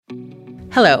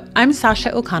Hello, I'm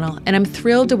Sasha O'Connell, and I'm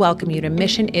thrilled to welcome you to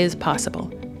Mission Is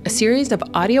Possible, a series of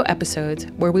audio episodes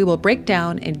where we will break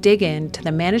down and dig into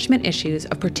the management issues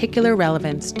of particular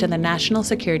relevance to the national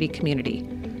security community.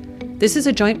 This is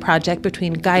a joint project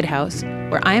between Guidehouse,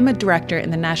 where I am a director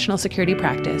in the national security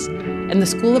practice, and the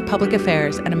School of Public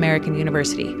Affairs at American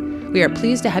University. We are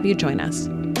pleased to have you join us.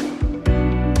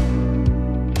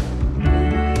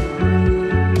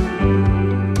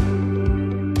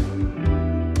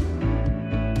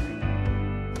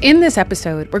 In this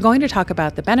episode, we're going to talk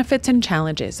about the benefits and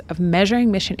challenges of measuring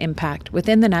mission impact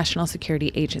within the national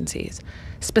security agencies,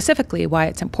 specifically why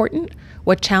it's important,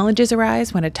 what challenges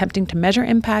arise when attempting to measure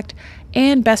impact,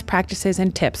 and best practices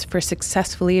and tips for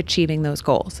successfully achieving those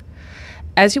goals.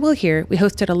 As you will hear, we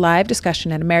hosted a live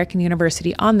discussion at American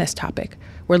University on this topic,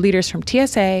 where leaders from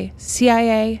TSA,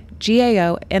 CIA,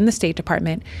 GAO, and the State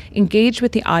Department engaged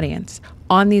with the audience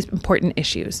on these important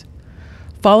issues.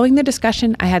 Following the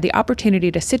discussion, I had the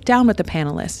opportunity to sit down with the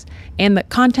panelists, and the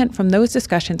content from those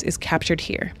discussions is captured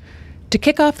here. To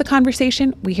kick off the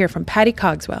conversation, we hear from Patty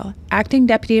Cogswell, Acting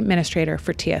Deputy Administrator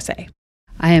for TSA.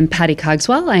 I am Patty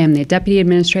Cogswell. I am the Deputy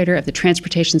Administrator of the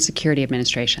Transportation Security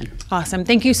Administration. Awesome.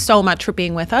 Thank you so much for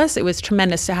being with us. It was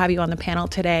tremendous to have you on the panel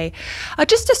today.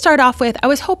 Just to start off with, I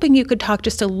was hoping you could talk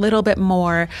just a little bit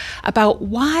more about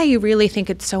why you really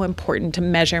think it's so important to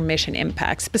measure mission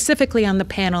impact. Specifically on the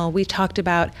panel, we talked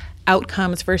about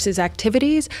outcomes versus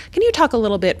activities. Can you talk a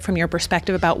little bit from your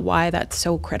perspective about why that's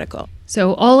so critical?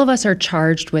 So all of us are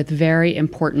charged with very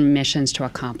important missions to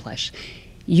accomplish.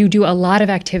 You do a lot of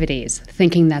activities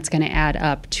thinking that's going to add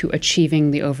up to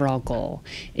achieving the overall goal.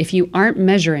 If you aren't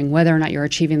measuring whether or not you're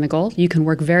achieving the goal, you can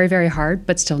work very, very hard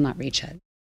but still not reach it.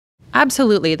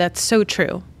 Absolutely, that's so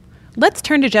true. Let's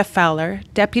turn to Jeff Fowler,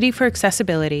 Deputy for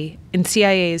Accessibility in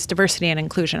CIA's Diversity and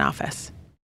Inclusion Office.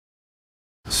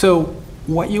 So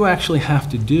what you actually have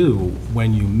to do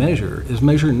when you measure is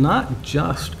measure not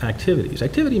just activities.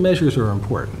 Activity measures are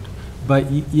important.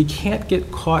 But you can't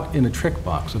get caught in a trick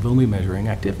box of only measuring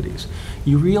activities.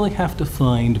 You really have to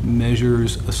find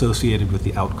measures associated with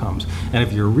the outcomes. And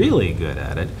if you're really good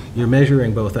at it, you're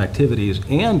measuring both activities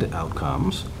and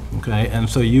outcomes, okay? And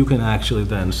so you can actually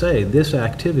then say, this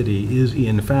activity is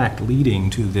in fact leading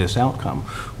to this outcome.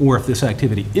 Or if this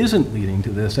activity isn't leading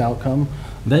to this outcome,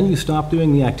 then you stop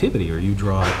doing the activity or you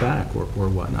draw it back or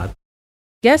whatnot.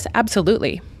 Yes,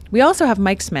 absolutely. We also have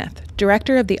Mike Smith,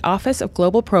 Director of the Office of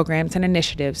Global Programs and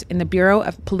Initiatives in the Bureau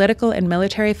of Political and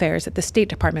Military Affairs at the State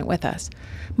Department with us.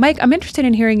 Mike, I'm interested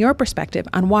in hearing your perspective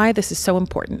on why this is so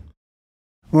important.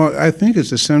 Well, I think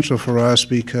it's essential for us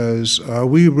because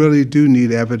we really do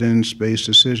need evidence-based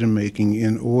decision-making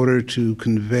in order to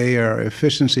convey our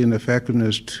efficiency and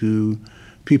effectiveness to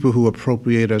people who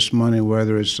appropriate us money,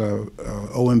 whether it's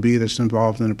OMB that's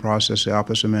involved in the process, the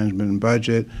Office of Management and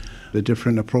Budget, the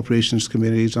different appropriations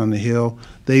committees on the Hill.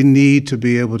 They need to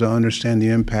be able to understand the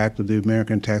impact of the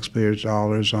American taxpayers'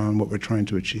 dollars on what we're trying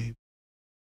to achieve.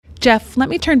 Jeff, let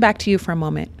me turn back to you for a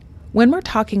moment. When we're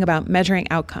talking about measuring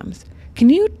outcomes, can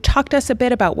you talk to us a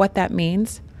bit about what that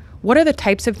means? What are the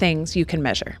types of things you can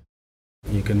measure?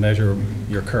 You can measure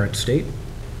your current state.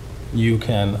 You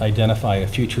can identify a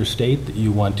future state that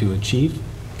you want to achieve.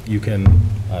 You can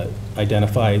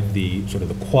identify the sort of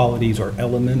the qualities or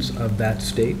elements of that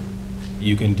state.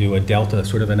 You can do a delta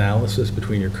sort of analysis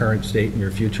between your current state and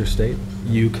your future state.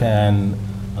 You can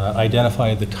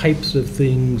identify the types of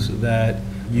things that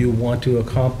you want to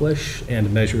accomplish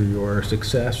and measure your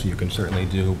success. You can certainly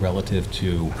do relative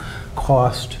to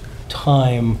cost,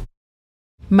 time.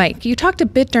 Mike, you talked a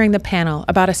bit during the panel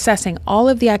about assessing all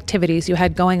of the activities you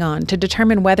had going on to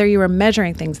determine whether you were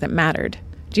measuring things that mattered.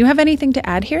 Do you have anything to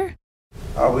add here?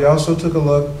 We also took a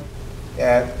look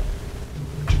at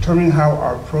determining how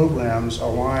our programs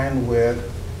align with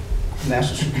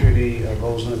national security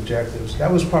goals and objectives. That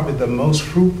was probably the most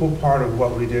fruitful part of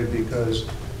what we did because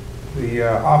the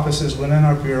offices within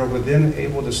our bureau were then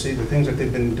able to see the things that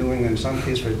they've been doing in some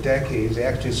cases for decades. They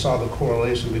actually saw the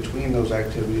correlation between those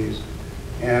activities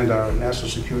and our national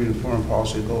security and foreign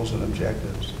policy goals and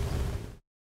objectives.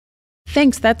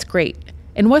 Thanks, that's great.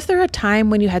 And was there a time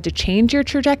when you had to change your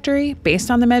trajectory based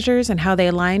on the measures and how they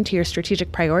aligned to your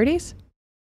strategic priorities?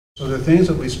 So the things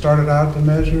that we started out to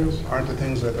measure aren't the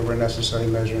things that we're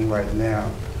necessarily measuring right now.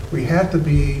 We have to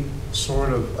be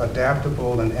sort of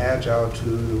adaptable and agile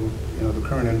to the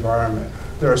current environment.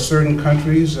 There are certain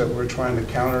countries that we're trying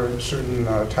to counter certain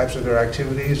types of their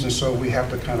activities, and so we have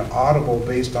to kind of audible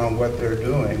based on what they're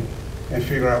doing and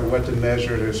figure out what to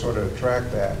measure to sort of track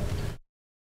that.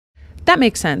 That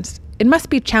makes sense. It must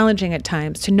be challenging at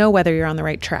times to know whether you're on the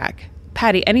right track.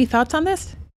 Patty, any thoughts on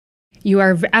this? You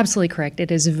are absolutely correct.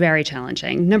 It is very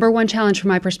challenging. Number one challenge from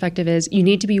my perspective is you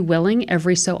need to be willing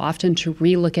every so often to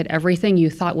relook at everything you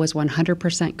thought was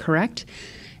 100% correct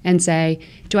and say,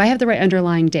 do I have the right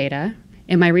underlying data?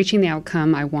 Am I reaching the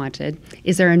outcome I wanted?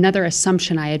 Is there another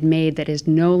assumption I had made that is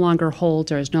no longer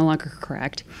holds or is no longer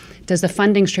correct? Does the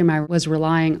funding stream I was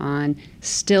relying on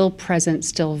still present,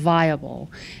 still viable?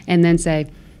 And then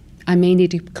say, I may need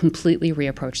to completely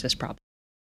reapproach this problem.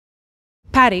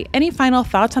 Patty, any final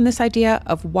thoughts on this idea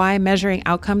of why measuring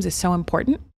outcomes is so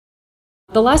important?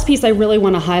 The last piece I really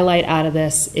want to highlight out of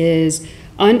this is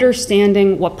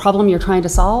understanding what problem you're trying to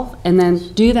solve, and then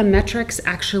do the metrics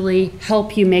actually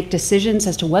help you make decisions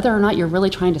as to whether or not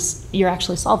you're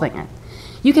actually solving it.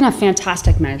 You can have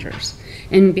fantastic measures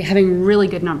and be having really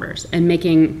good numbers and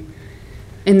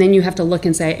then you have to look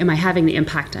and say, am I having the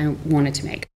impact I wanted to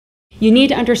make? You need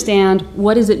to understand,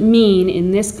 what does it mean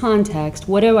in this context?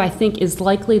 What do I think is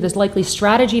this likely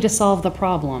strategy to solve the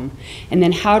problem? And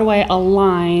then how do I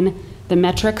align the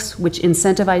metrics which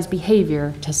incentivize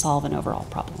behavior to solve an overall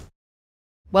problem?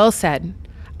 Well said.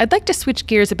 I'd like to switch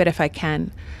gears a bit if I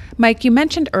can. Mike, you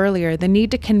mentioned earlier the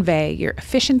need to convey your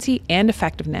efficiency and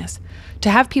effectiveness to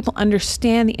have people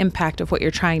understand the impact of what you're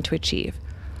trying to achieve.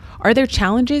 Are there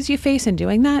challenges you face in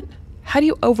doing that? How do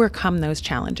you overcome those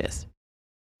challenges?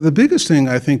 The biggest thing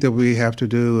I think that we have to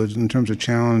do in terms of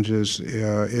challenges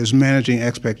is managing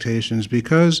expectations,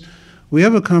 because we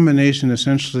have a combination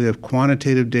essentially of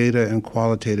quantitative data and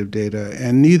qualitative data,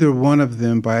 and neither one of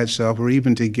them by itself or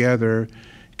even together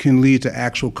can lead to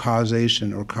actual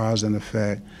causation or cause and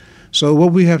effect. So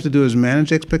what we have to do is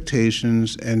manage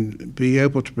expectations and be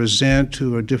able to present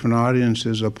to our different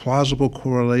audiences a plausible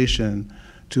correlation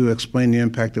to explain the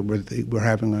impact that we're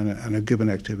having on a given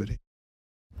activity.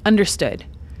 Understood.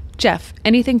 Jeff,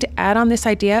 anything to add on this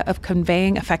idea of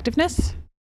conveying effectiveness?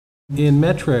 In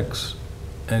metrics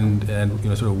and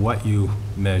sort of what you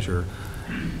measure,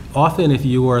 often if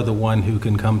you are the one who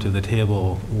can come to the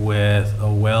table with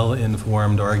a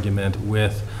well-informed argument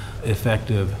with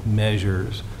effective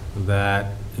measures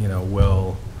that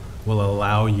will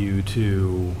allow you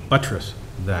to buttress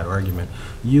that argument,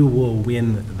 you will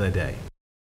win the day.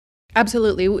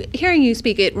 Absolutely. Hearing you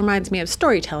speak, it reminds me of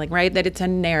storytelling, right? That it's a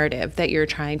narrative that you're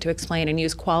trying to explain and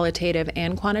use qualitative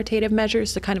and quantitative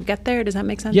measures to kind of get there. Does that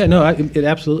make sense? Yeah, no, it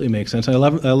absolutely makes sense. I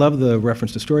love the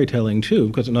reference to storytelling too,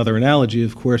 because another analogy,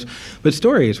 of course. But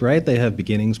stories, right? They have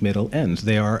beginnings, middle, ends.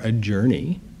 They are a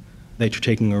journey that you're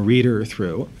taking a reader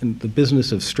through. And the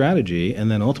business of strategy, and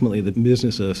then ultimately the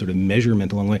business of sort of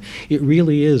measurement along the way, it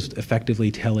really is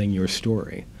effectively telling your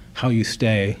story, how you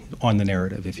stay on the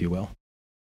narrative, if you will.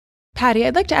 Patty,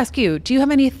 I'd like to ask you, do you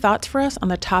have any thoughts for us on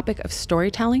the topic of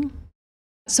storytelling?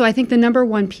 So I think the number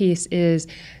one piece is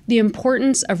the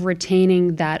importance of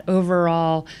retaining that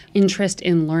overall interest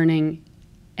in learning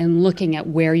and looking at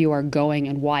where you are going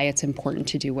and why it's important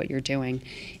to do what you're doing.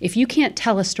 If you can't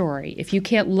tell a story, if you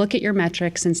can't look at your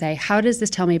metrics and say, how does this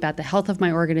tell me about the health of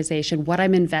my organization, what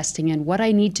I'm investing in, what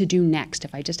I need to do next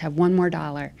if I just have one more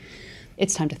dollar,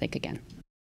 it's time to think again.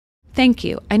 Thank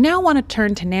you. I now want to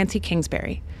turn to Nancy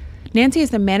Kingsbury. Nancy is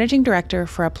the Managing Director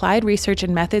for Applied Research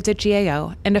and Methods at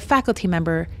GAO and a faculty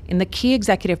member in the Key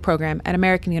Executive Program at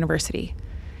American University.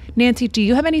 Nancy, do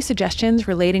you have any suggestions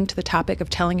relating to the topic of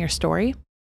telling your story?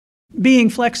 Being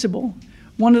flexible.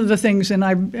 One of the things, and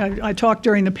I talked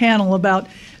during the panel about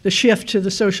the shift to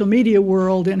the social media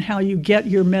world and how you get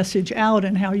your message out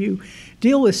and how you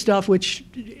deal with stuff, which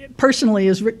personally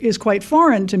is quite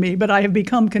foreign to me, but I have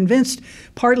become convinced,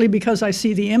 partly because I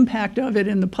see the impact of it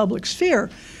in the public sphere,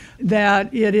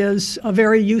 that it is a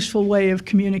very useful way of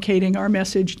communicating our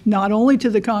message, not only to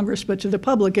the Congress, but to the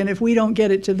public. And if we don't get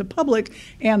it to the public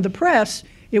and the press,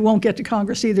 it won't get to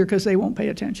Congress either, because they won't pay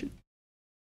attention.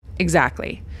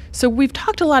 Exactly. So we've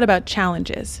talked a lot about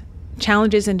challenges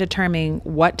in determining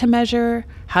what to measure,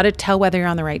 how to tell whether you're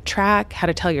on the right track, how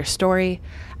to tell your story.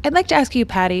 I'd like to ask you,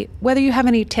 Patty, whether you have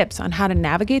any tips on how to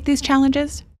navigate these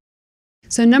challenges?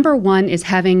 So number one is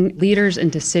having leaders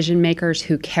and decision makers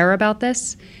who care about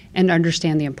this and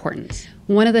understand the importance.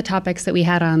 One of the topics that we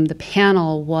had on the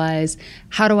panel was,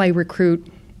 how do I recruit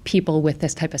people with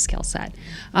this type of skill set?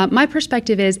 My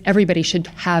perspective is everybody should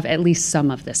have at least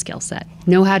some of this skill set.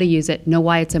 Know how to use it, know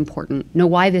why it's important, know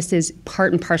why this is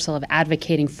part and parcel of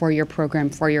advocating for your program,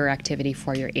 for your activity,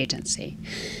 for your agency.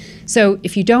 So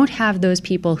if you don't have those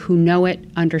people who know it,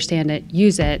 understand it,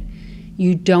 use it,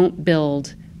 you don't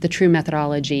build the true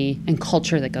methodology and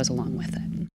culture that goes along with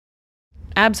it.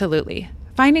 Absolutely.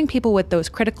 Finding people with those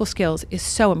critical skills is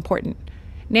so important.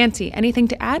 Nancy, anything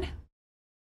to add?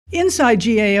 Inside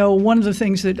GAO, one of the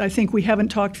things that I think we haven't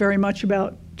talked very much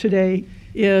about today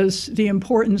is the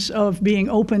importance of being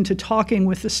open to talking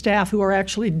with the staff who are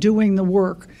actually doing the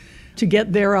work to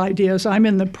get their ideas. I'm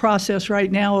in the process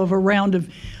right now of a round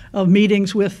of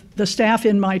meetings with the staff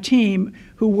in my team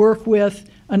who work with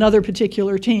another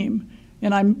particular team.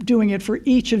 And I'm doing it for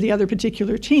each of the other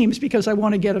particular teams because I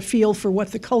want to get a feel for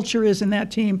what the culture is in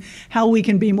that team, how we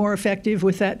can be more effective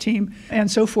with that team, and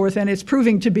so forth. And it's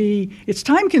proving to be, it's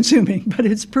time consuming, but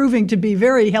it's proving to be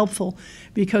very helpful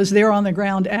because they're on the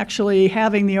ground actually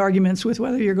having the arguments with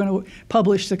whether you're going to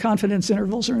publish the confidence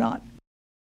intervals or not.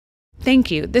 Thank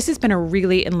you. This has been a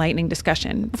really enlightening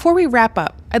discussion. Before we wrap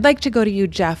up, I'd like to go to you,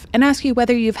 Jeff, and ask you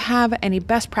whether you have any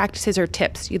best practices or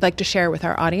tips you'd like to share with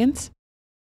our audience.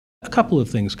 A couple of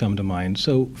things come to mind.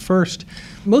 So first,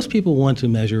 most people want to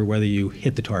measure whether you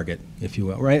hit the target, if you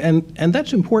will, right? And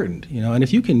that's important, and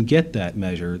if you can get that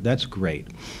measure, that's great.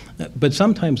 But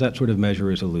sometimes that sort of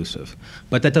measure is elusive.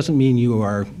 But that doesn't mean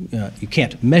you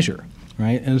can't measure,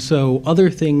 right? And so other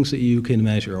things that you can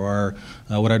measure are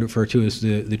what I'd refer to as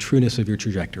the trueness of your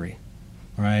trajectory,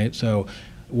 right? So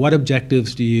what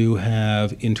objectives do you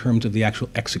have in terms of the actual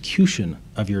execution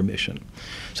of your mission?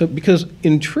 So because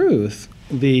in truth,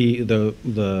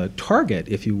 the target,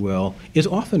 if you will, is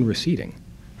often receding,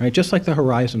 right? Just like the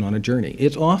horizon on a journey.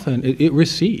 It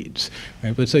recedes,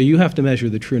 right? But so you have to measure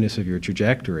the trueness of your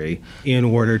trajectory in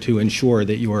order to ensure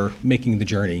that you're making the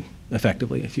journey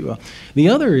effectively, if you will. The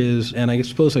other is, and I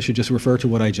suppose I should just refer to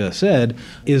what I just said,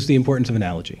 is the importance of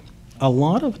analogy. A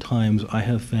lot of times I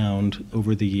have found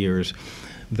over the years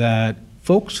that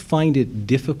folks find it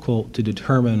difficult to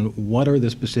determine what are the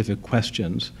specific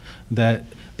questions that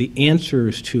the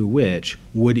answers to which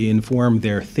would inform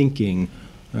their thinking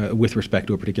with respect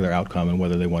to a particular outcome and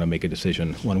whether they want to make a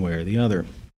decision one way or the other.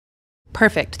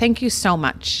 Perfect. Thank you so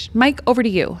much. Mike, over to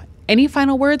you. Any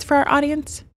final words for our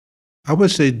audience? I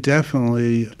would say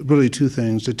definitely, really two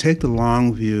things. To take the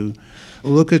long view,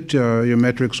 look at your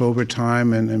metrics over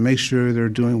time and make sure they're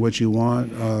doing what you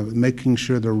want, making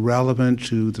sure they're relevant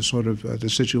to the sort of the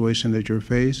situation that you're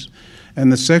faced.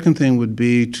 And the second thing would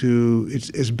be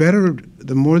it's better,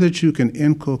 the more that you can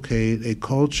inculcate a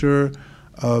culture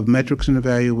of metrics and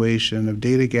evaluation, of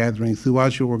data gathering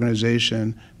throughout your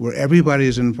organization where everybody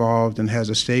is involved and has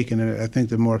a stake in it, I think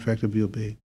the more effective you'll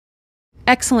be.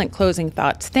 Excellent closing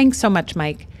thoughts. Thanks so much,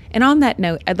 Mike. And on that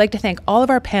note, I'd like to thank all of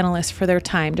our panelists for their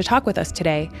time to talk with us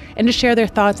today and to share their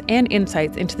thoughts and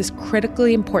insights into this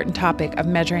critically important topic of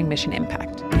measuring mission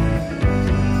impact.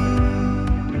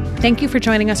 Thank you for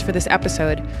joining us for this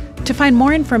episode. To find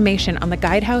more information on the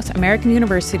Guidehouse American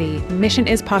University Mission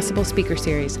is Possible speaker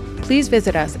series, please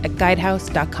visit us at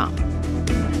guidehouse.com.